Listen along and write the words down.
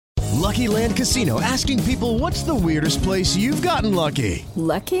Lucky Land Casino, asking people, what's the weirdest place you've gotten lucky?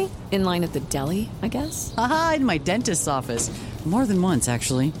 Lucky? In line at the deli, I guess? Aha, in my dentist's office. More than once,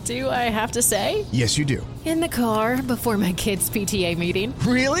 actually. Do I have to say? Yes, you do. In the car before my kids' PTA meeting.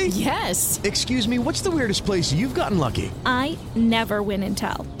 Really? Yes. Excuse me, what's the weirdest place you've gotten lucky? I never win and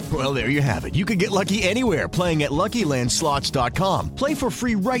tell. Well, there you have it. You can get lucky anywhere, playing at LuckyLandSlots.com. Play for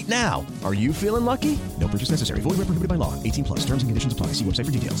free right now. Are you feeling lucky? No purchase necessary. Void where prohibited by law. 18 plus. Terms and conditions apply. See website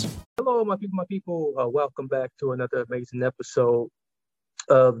for details. Hello, my people. Welcome back to another amazing episode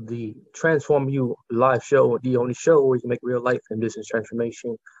of the TransformU live show, the only show where you make real life and business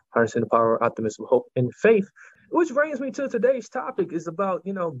transformation, harnessing the power of optimism, hope, and faith. Which brings me to today's topic is about,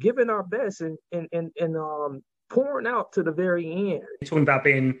 giving our best and pouring out to the very end. You're talking about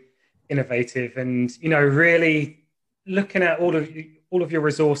being innovative and, really looking at all of your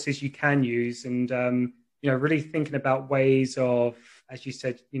resources you can use and, really thinking about ways of, as you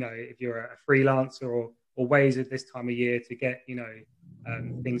said, if you're a freelancer or ways at this time of year to get,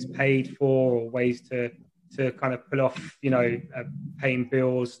 things paid for, or ways to kind of pull off, paying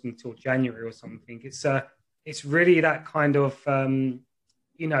bills until January or something. It's really that kind of,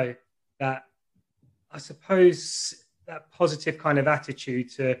 that, I suppose, that positive kind of attitude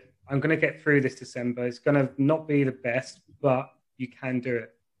to, I'm going to get through this December. It's going to not be the best, but you can do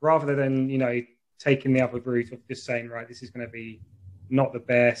it. Rather than, taking the other route of just saying, right, this is going to be not the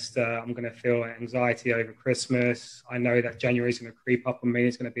best. I'm going to feel anxiety over Christmas. I know that January is going to creep up on me.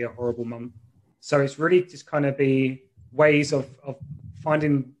 It's going to be a horrible month. So it's really just kind of be ways of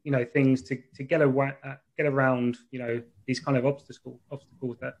finding, things to get around, these kind of obstacles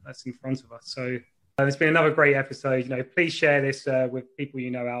that's in front of us. So it's been another great episode. Please share this with people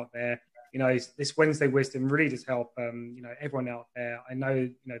out there. This Wednesday wisdom really does help, everyone out there. I know,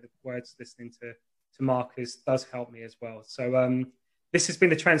 the words listening to Marcus does help me as well. So this has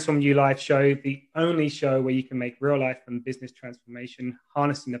been the TransformU Live show, the only show where you can make real life and business transformation,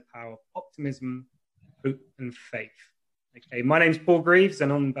 harnessing the power of optimism, hope, and faith. Okay, my name's Paul Greaves,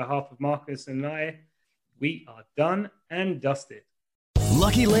 and on behalf of Marcus and I, we are done and dusted.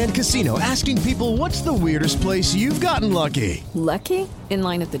 Lucky Land Casino, asking people, what's the weirdest place you've gotten lucky? Lucky? In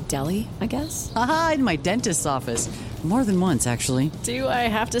line at the deli, I guess? Aha, in my dentist's office. More than once, actually. Do I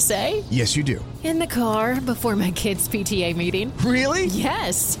have to say? Yes, you do. In the car before my kids' PTA meeting. Really?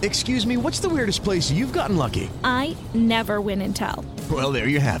 Yes. Excuse me, what's the weirdest place you've gotten lucky? I never win and tell. Well, there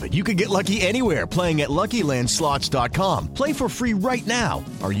you have it. You can get lucky anywhere, playing at LuckyLandSlots.com. Play for free right now.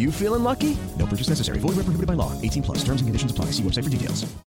 Are you feeling lucky? No purchase necessary. Void where prohibited by law. 18 plus. Terms and conditions apply. See website for details.